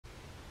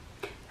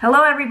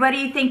Hello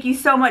everybody, thank you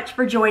so much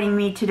for joining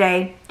me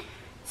today.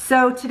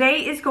 So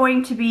today is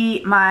going to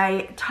be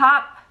my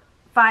top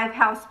 5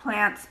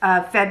 houseplants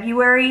of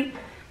February.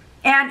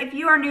 And if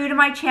you are new to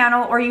my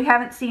channel or you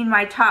haven't seen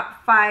my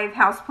top 5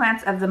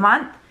 houseplants of the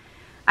month,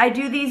 I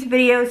do these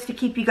videos to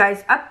keep you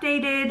guys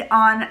updated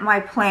on my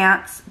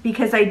plants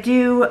because I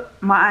do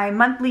my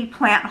monthly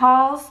plant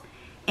hauls,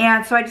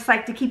 and so I just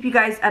like to keep you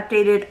guys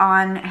updated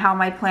on how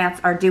my plants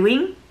are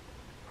doing.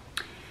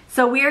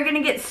 So we are going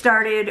to get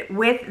started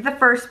with the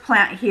first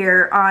plant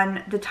here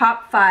on the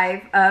top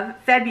 5 of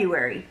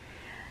February.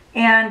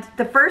 And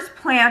the first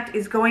plant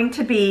is going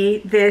to be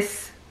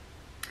this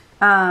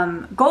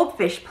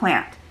goldfish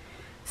plant.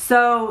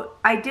 So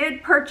I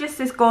did purchase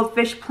this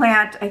goldfish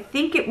plant, I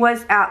think it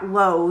was at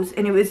Lowe's,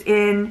 and it was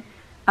in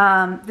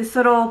this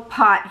little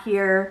pot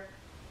here,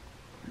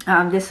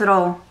 this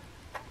little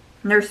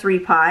nursery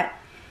pot.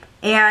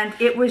 And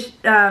it was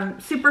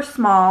super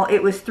small.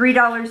 It was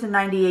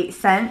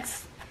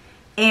 $3.98.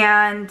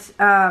 And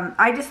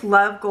I just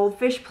love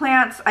goldfish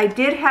plants. I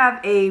did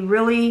have a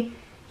really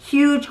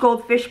huge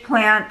goldfish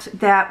plant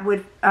that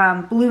would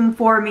bloom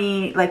for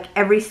me like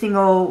every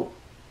single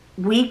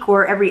week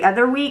or every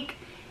other week.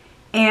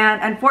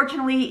 And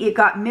unfortunately it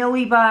got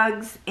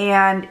mealybugs,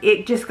 and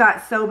it just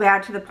got so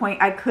bad to the point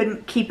I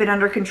couldn't keep it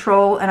under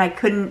control and I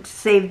couldn't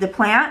save the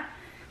plant.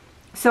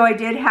 So I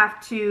did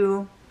have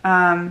to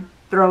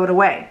throw it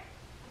away.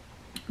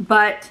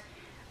 But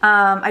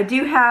I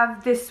do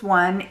have this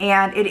one,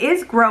 and it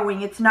is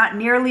growing. It's not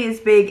nearly as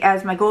big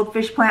as my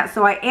goldfish plant,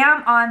 so I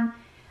am on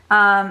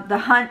the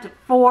hunt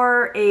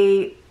for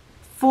a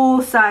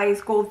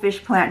full-size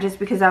goldfish plant just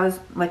because that was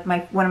like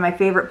one of my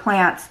favorite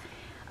plants.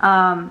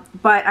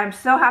 But I'm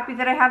so happy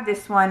that I have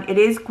this one. It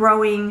is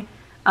growing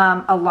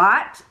a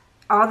lot.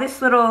 All this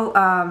little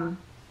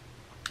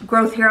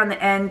growth here on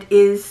the end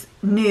is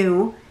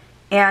new.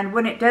 And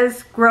when it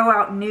does grow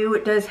out new,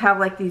 it does have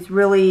like these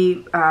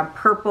really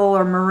purple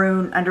or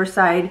maroon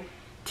underside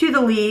to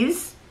the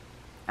leaves.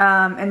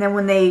 And then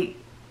when they,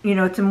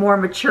 it's a more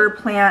mature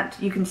plant,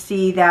 you can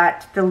see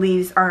that the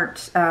leaves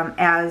aren't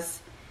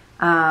as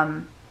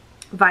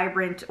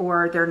vibrant,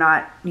 or they're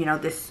not,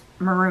 this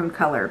maroon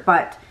color.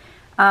 But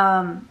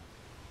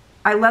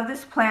I love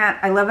this plant.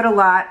 I love it a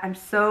lot. I'm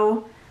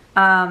so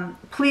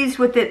pleased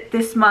with it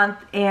this month.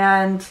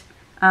 And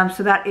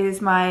so that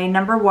is my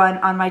number 1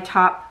 on my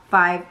top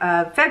 5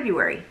 of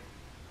February.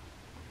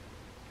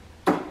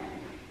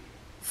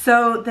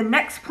 So the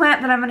next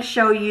plant that I'm going to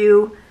show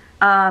you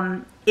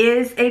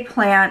is a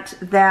plant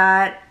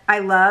that I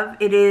love.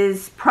 It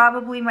is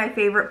probably my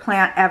favorite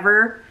plant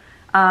ever.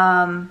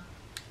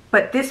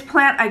 But this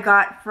plant I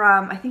got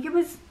from, I think it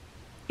was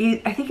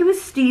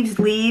Steve's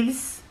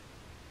Leaves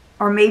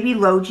or maybe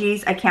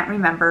Logie's, I can't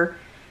remember.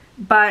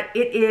 But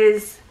it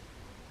is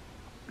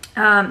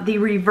the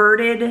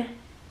reverted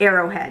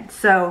arrowhead.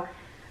 So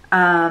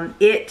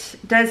it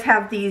does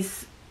have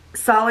these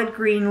solid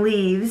green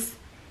leaves,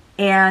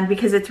 and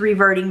because it's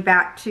reverting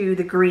back to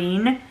the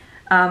green,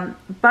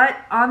 but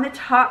on the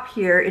top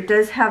here it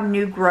does have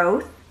new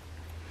growth,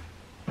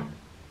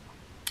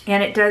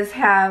 and it does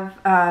have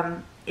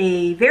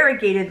a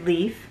variegated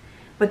leaf,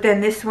 but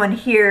then this one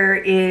here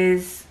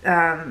is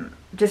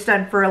just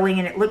unfurling,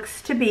 and it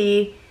looks to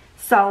be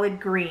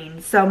solid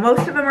green. So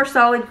most of them are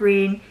solid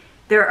green.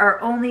 There are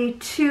only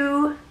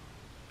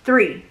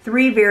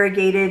three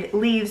variegated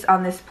leaves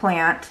on this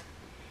plant.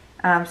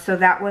 So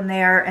that one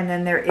there, and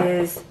then there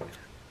is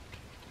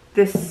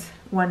this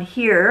one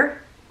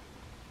here.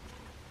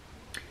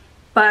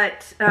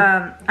 But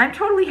I'm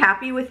totally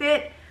happy with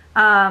it.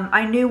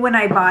 I knew when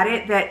I bought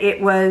it that it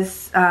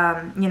was,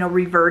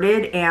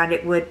 reverted, and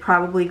it would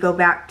probably go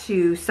back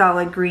to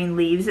solid green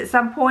leaves at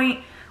some point,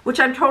 which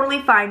I'm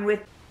totally fine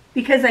with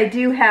because I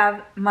do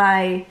have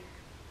my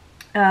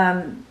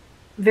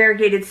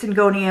variegated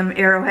Syngonium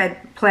arrowhead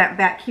plant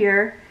back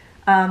here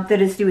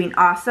that is doing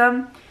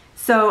awesome.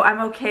 So I'm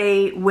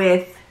okay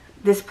with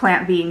this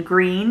plant being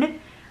green.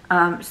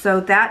 So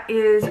that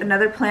is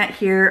another plant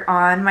here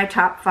on my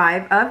top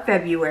 5 of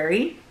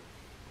February.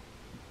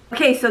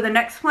 Okay, so the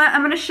next plant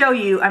I'm going to show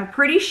you, I'm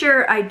pretty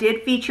sure I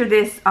did feature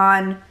this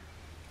on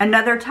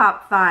another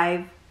top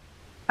 5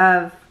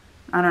 of,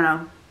 I don't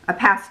know, a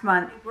past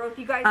month.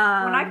 You guys,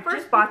 when I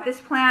first bought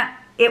this plant,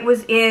 it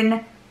was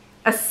in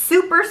a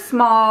super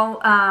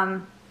small,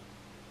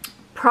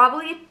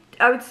 probably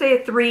I would say a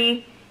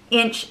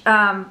 3-inch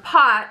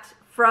pot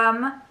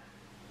from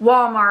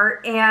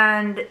Walmart,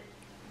 and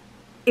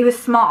it was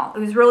small. It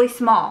was really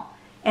small.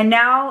 And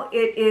now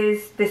it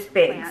is this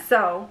big.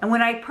 So, and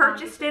when I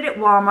purchased it at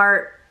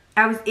Walmart,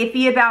 I was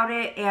iffy about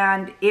it,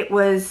 and it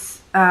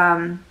was,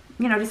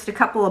 just a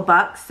couple of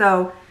bucks.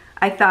 So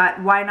I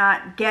thought, why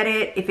not get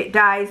it? If it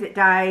dies, it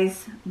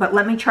dies. But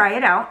let me try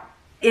it out.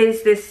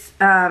 Is this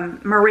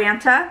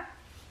Maranta.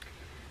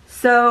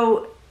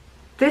 So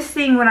this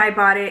thing, when I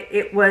bought it,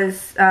 it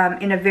was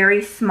in a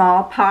very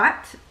small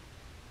pot.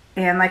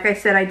 And like I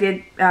said, I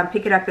did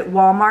pick it up at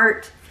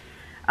Walmart.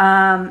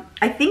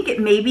 I think it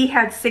maybe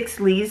had 6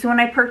 leaves when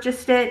I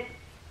purchased it.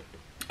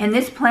 And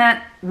this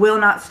plant will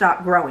not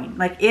stop growing.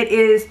 Like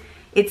it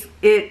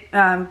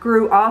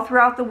grew all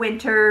throughout the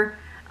winter,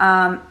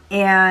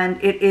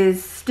 and it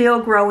is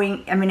still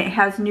growing. I mean, it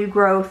has new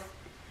growth,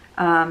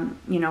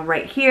 you know,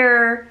 right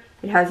here.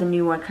 It has a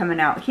new one coming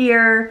out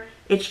here.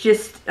 It's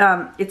just,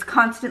 it's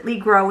constantly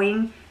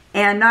growing.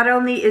 And not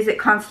only is it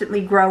constantly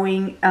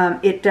growing,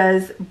 it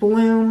does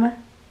bloom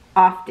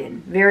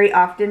often, very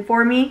often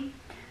for me.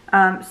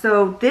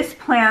 So this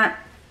plant,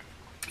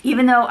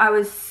 even though I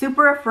was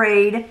super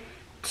afraid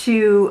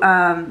to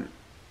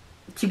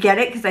get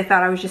it because I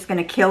thought I was just going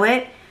to kill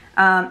it,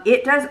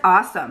 it does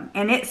awesome.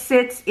 And it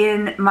sits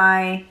in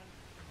my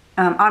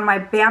on my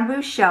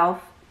bamboo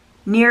shelf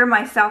near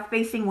my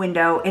south-facing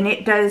window, and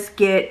it does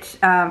get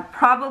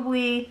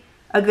probably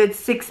a good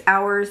 6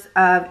 hours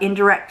of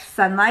indirect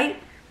sunlight,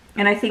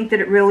 and I think that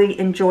it really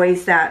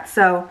enjoys that.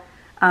 So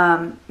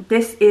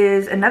this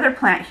is another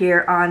plant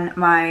here on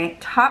my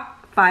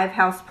top 5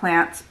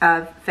 houseplants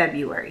of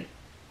February.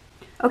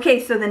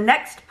 Okay, so the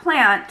next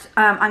plant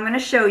I'm going to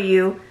show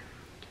you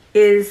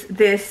is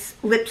this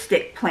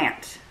lipstick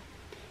plant.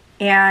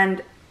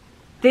 And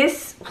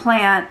this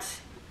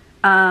plant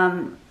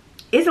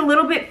is a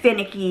little bit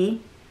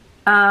finicky.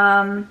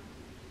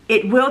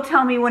 It will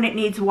tell me when it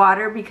needs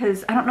water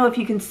because I don't know if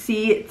you can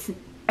see it.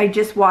 I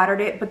just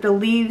watered it, but the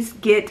leaves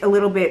get a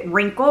little bit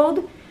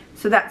wrinkled.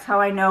 So that's how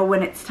I know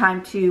when it's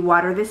time to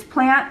water this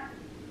plant.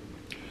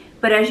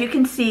 But as you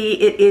can see,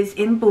 it is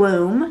in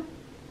bloom.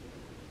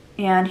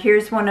 And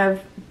here's one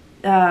of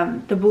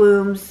the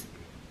blooms,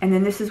 and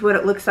then this is what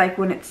it looks like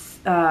when it's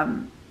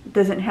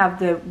doesn't have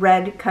the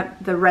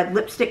red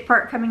lipstick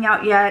part coming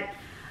out yet.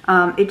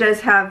 It does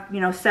have,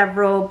 you know,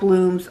 several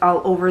blooms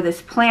all over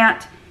this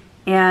plant,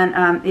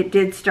 and it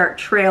did start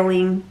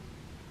trailing.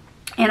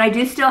 And I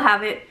do still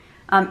have it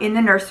in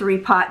the nursery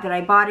pot that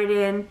I bought it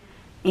in,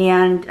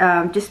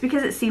 and just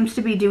because it seems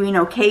to be doing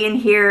okay in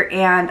here,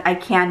 and I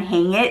can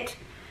hang it,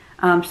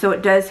 so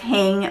it does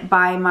hang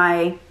by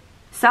my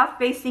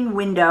south-facing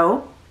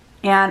window,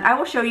 and I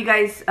will show you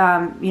guys,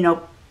 you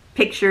know,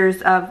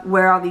 pictures of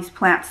where all these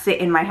plants sit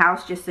in my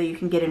house just so you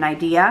can get an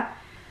idea.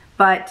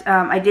 But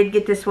I did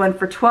get this one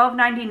for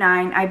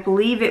 $12.99. I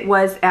believe it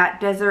was at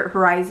Desert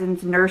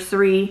Horizons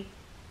Nursery.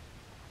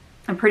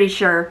 I'm pretty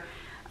sure.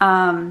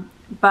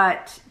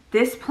 But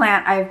this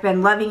plant, I've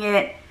been loving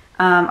it.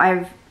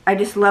 I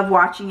just love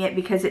watching it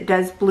because it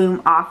does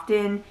bloom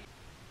often.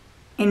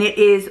 And it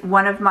is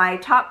one of my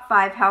top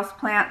 5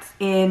 houseplants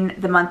in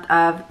the month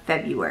of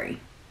February.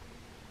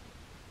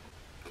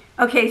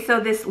 Okay, so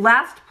this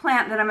last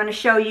plant that I'm going to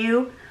show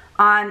you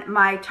on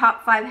my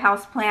top 5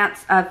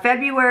 houseplants of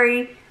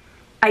February,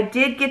 I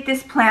did get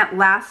this plant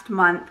last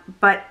month,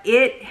 but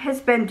it has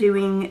been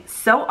doing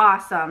so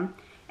awesome,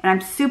 and I'm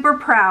super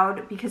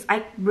proud because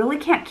I really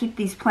can't keep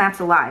these plants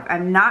alive.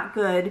 I'm not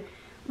good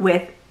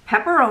with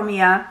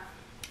peperomia,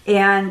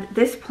 and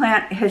this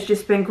plant has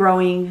just been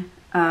growing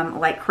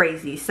like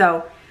crazy.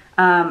 So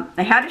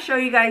I had to show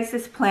you guys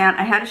this plant.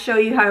 I had to show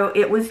you how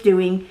it was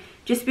doing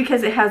just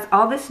because it has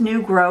all this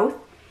new growth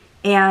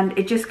and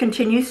it just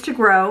continues to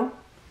grow.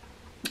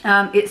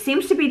 It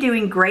seems to be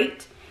doing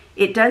great.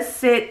 It does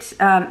sit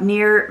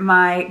near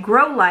my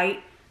grow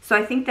light, so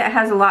I think that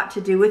has a lot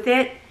to do with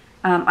it.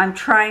 I'm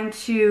trying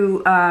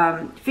to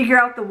figure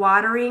out the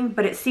watering,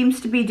 but it seems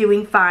to be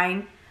doing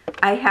fine.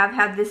 I have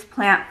had this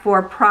plant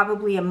for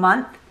probably a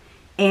month,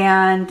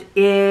 and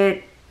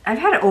I've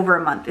had it over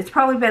a month. It's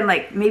probably been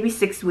like maybe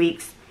 6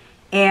 weeks,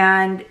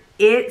 and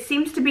it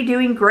seems to be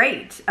doing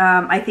great.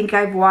 I think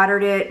I've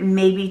watered it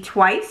maybe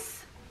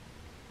twice.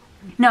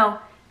 No,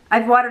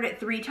 I've watered it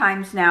 3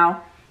 times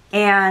now,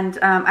 and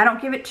I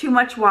don't give it too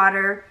much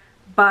water,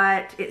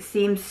 but it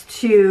seems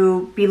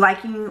to be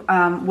liking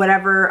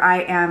whatever I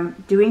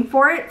am doing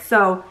for it.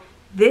 So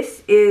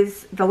this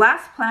is the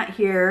last plant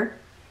here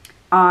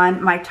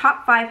on my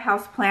top 5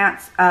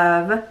 houseplants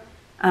of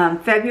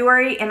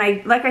February.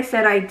 And like I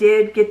said, I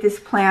did get this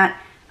plant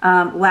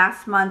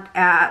last month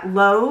at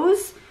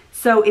Lowe's.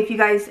 So if you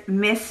guys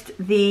missed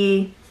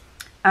the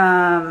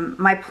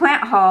my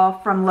plant haul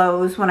from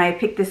Lowe's when I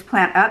picked this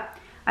plant up,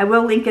 I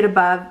will link it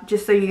above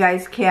just so you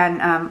guys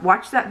can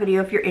watch that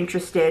video if you're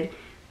interested.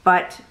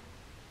 But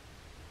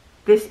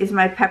this is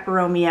my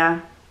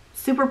peperomia.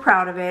 Super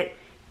proud of it,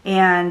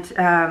 and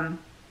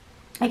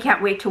I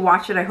can't wait to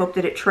watch it. I hope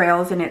that it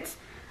trails, and it's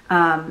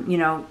you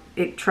know,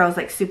 it trails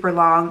like super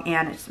long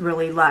and it's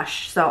really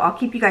lush. So I'll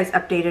keep you guys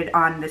updated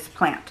on this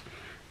plant.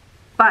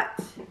 But,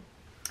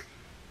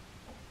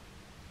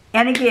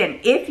 and again,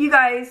 if you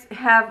guys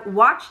have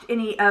watched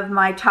any of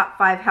my top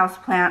 5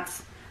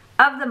 houseplants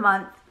of the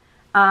month,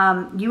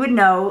 you would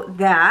know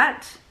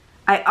that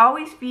I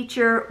always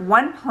feature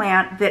one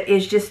plant that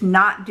is just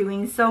not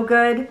doing so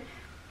good.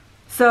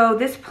 So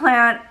this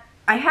plant,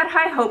 I had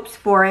high hopes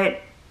for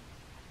it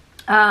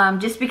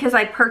just because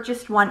I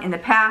purchased one in the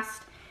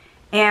past,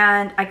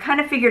 and I kind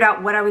of figured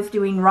out what I was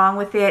doing wrong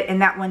with it,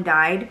 and that one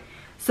died.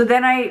 So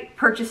then I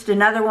purchased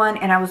another one,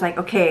 and I was like,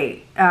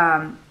 okay,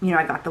 you know,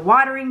 I got the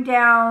watering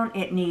down,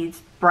 it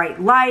needs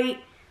bright light.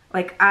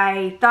 Like,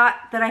 I thought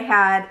that I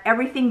had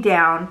everything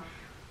down.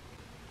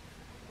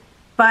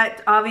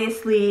 but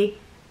obviously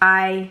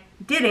I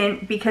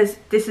didn't, because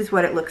this is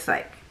what it looks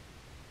like.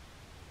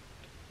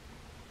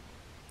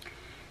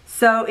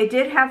 So it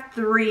did have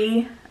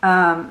 3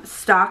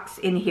 stalks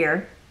in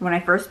here when I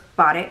first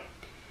bought it,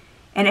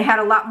 and it had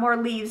a lot more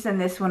leaves than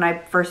this when I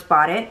first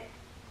bought it.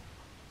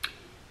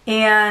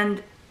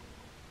 And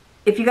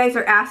if you guys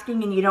are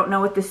asking and you don't know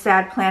what this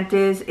sad plant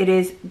is, it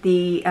is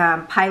the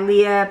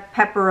Pilea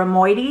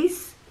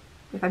peperomoides,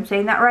 if I'm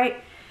saying that right.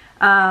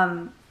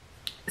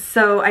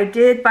 So I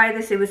did buy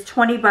this. It was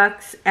 20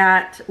 bucks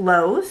at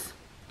Lowe's,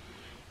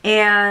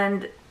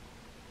 and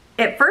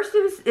at first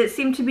it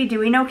seemed to be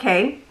doing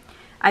okay.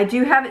 I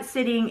do have it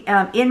sitting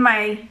on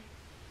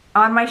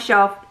my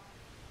shelf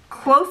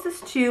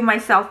closest to my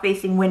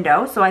south-facing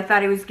window, so I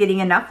thought it was getting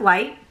enough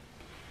light.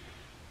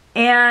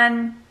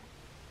 And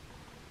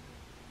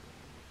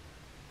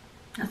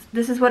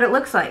this is what it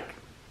looks like.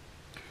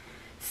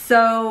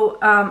 So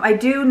I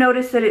do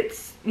notice that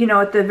it's, you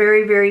know, at the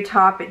very, very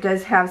top, it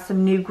does have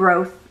some new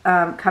growth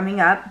coming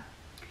up.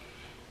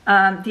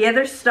 The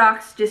other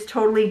stalks just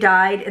totally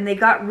died, and they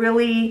got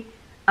really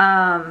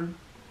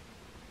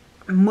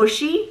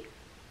mushy.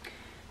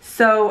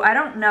 So I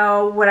don't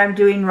know what I'm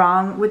doing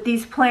wrong with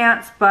these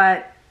plants,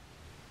 but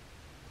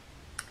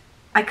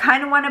I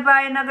kind of want to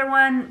buy another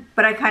one,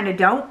 but I kind of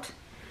don't.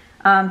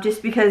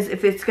 Just because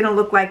if it's going to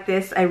look like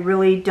this, I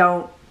really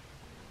don't,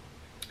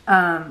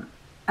 I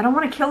don't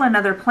want to kill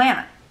another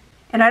plant.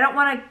 And I don't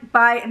want to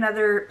buy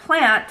another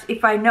plant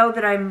if I know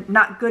that I'm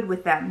not good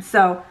with them.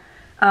 So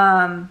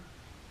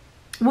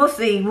we'll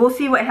see. We'll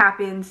see what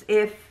happens.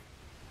 If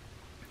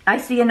I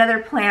see another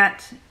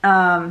plant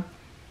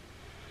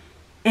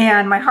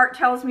and my heart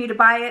tells me to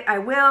buy it, I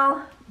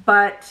will.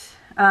 But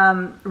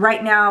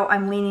right now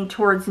I'm leaning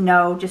towards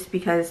no, just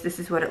because this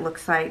is what it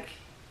looks like.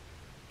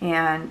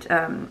 And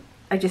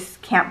I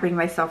just can't bring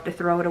myself to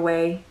throw it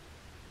away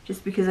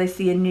just because I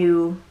see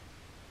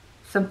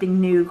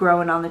something new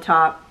growing on the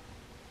top.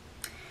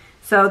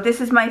 So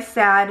this is my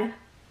sad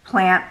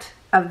plant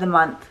of the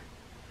month.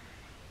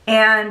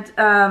 And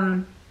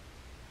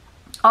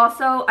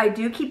also, I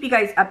do keep you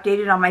guys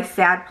updated on my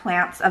sad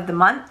plants of the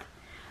month.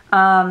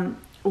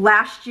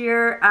 Last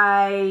year,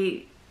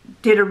 I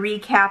did a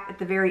recap at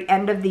the very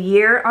end of the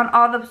year on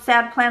all the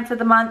sad plants of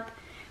the month.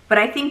 But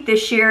I think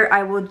this year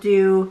I will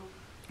do,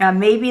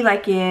 maybe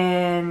like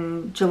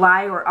in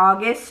July or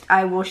August,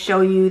 I will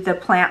show you the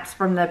plants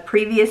from the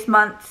previous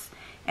months.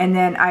 And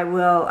then I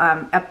will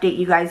update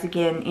you guys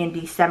again in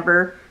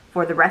December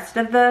for the rest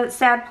of the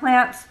sad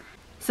plants.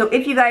 So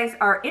if you guys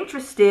are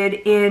interested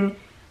in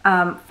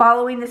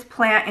following this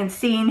plant and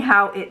seeing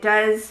how it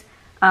does,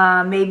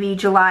 maybe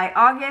July,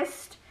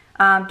 August,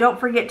 don't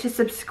forget to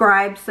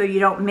subscribe so you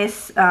don't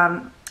miss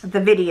the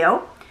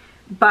video.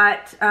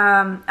 But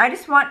I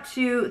just want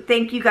to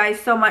thank you guys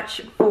so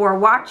much for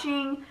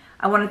watching.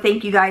 I want to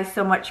thank you guys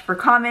so much for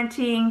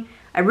commenting.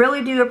 I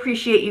really do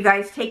appreciate you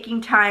guys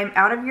taking time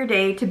out of your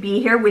day to be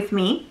here with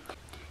me.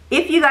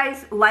 If you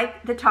guys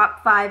like the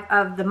top 5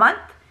 of the month,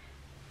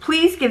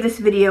 please give this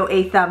video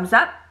a thumbs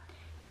up.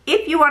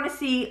 If you want to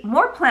see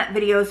more plant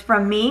videos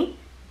from me,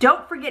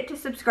 don't forget to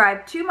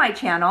subscribe to my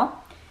channel.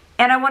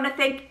 And I want to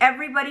thank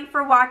everybody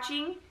for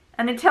watching.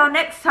 And until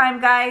next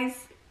time,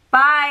 guys,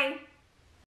 bye.